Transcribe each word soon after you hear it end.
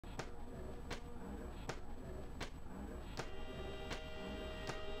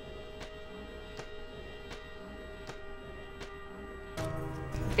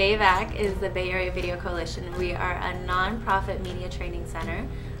BAVC is the Bay Area Video Coalition. We are a non-profit media training center.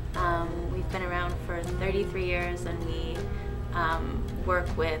 We've been around for 33 years, and we work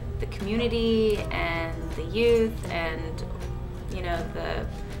with the community and the youth and, you know, the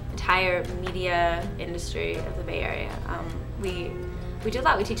entire media industry of the Bay Area. We do a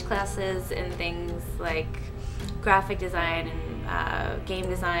lot. We teach classes in things like graphic design and game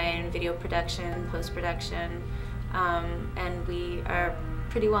design, video production, post-production, and we are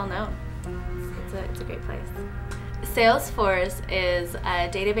pretty well known. It's a great place. Salesforce is a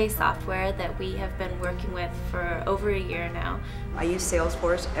database software that we have been working with for over a year now. I use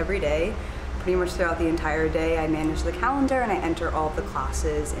Salesforce every day. Pretty much throughout the entire day, I manage the calendar and I enter all of the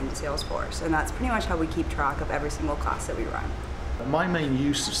classes into Salesforce, and that's pretty much how we keep track of every single class that we run. My main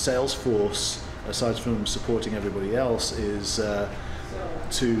use of Salesforce, aside from supporting everybody else, is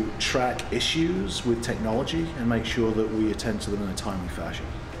to track issues with technology and make sure that we attend to them in a timely fashion.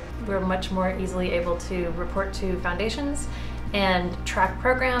 We're much more easily able to report to foundations and track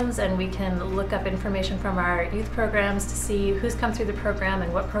programs, and we can look up information from our youth programs to see who's come through the program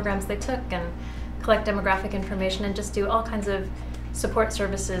and what programs they took, and collect demographic information and just do all kinds of support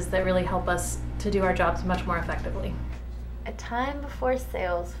services that really help us to do our jobs much more effectively. A time before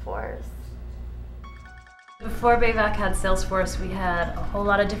Salesforce. Before BAVC had Salesforce, we had a whole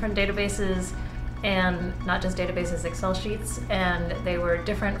lot of different databases, and not just databases, Excel sheets, and they were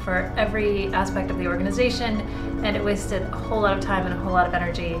different for every aspect of the organization, and it wasted a whole lot of time and a whole lot of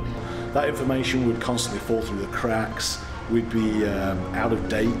energy. That information would constantly fall through the cracks. We'd be out of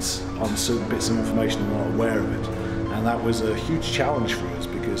date on certain bits of information and not aware of it. And that was a huge challenge for us,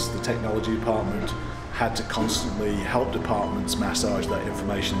 because the technology department had to constantly help departments massage that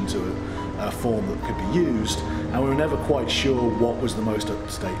information into a form that could be used, and we were never quite sure what was the most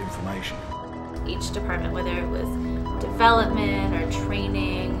up-to-date information. Each department, whether it was development or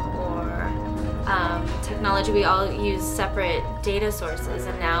training or technology, we all use separate data sources,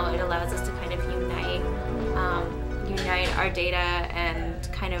 and now it allows us to kind of unite our data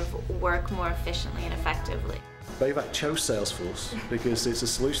and kind of work more efficiently and effectively. BAVC chose Salesforce because it's a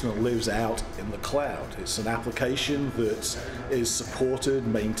solution that lives out in the cloud. It's an application that is supported,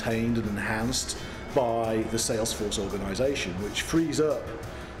 maintained and enhanced by the Salesforce organization, which frees up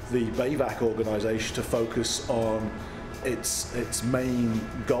the BAVC organization to focus on its main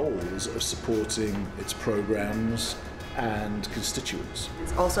goals of supporting its programs and constituents.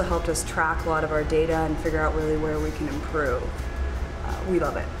 It's also helped us track a lot of our data and figure out really where we can improve. We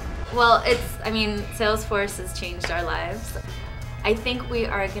love it. Well, Salesforce has changed our lives. I think we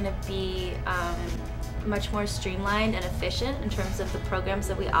are going to be much more streamlined and efficient in terms of the programs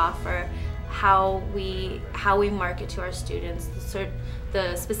that we offer, how we market to our students,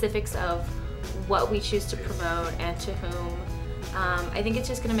 the specifics of what we choose to promote and to whom. I think it's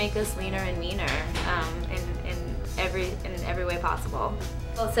just going to make us leaner and meaner in every way possible.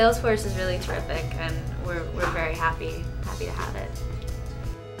 Well, Salesforce is really terrific, and we're very happy to have it.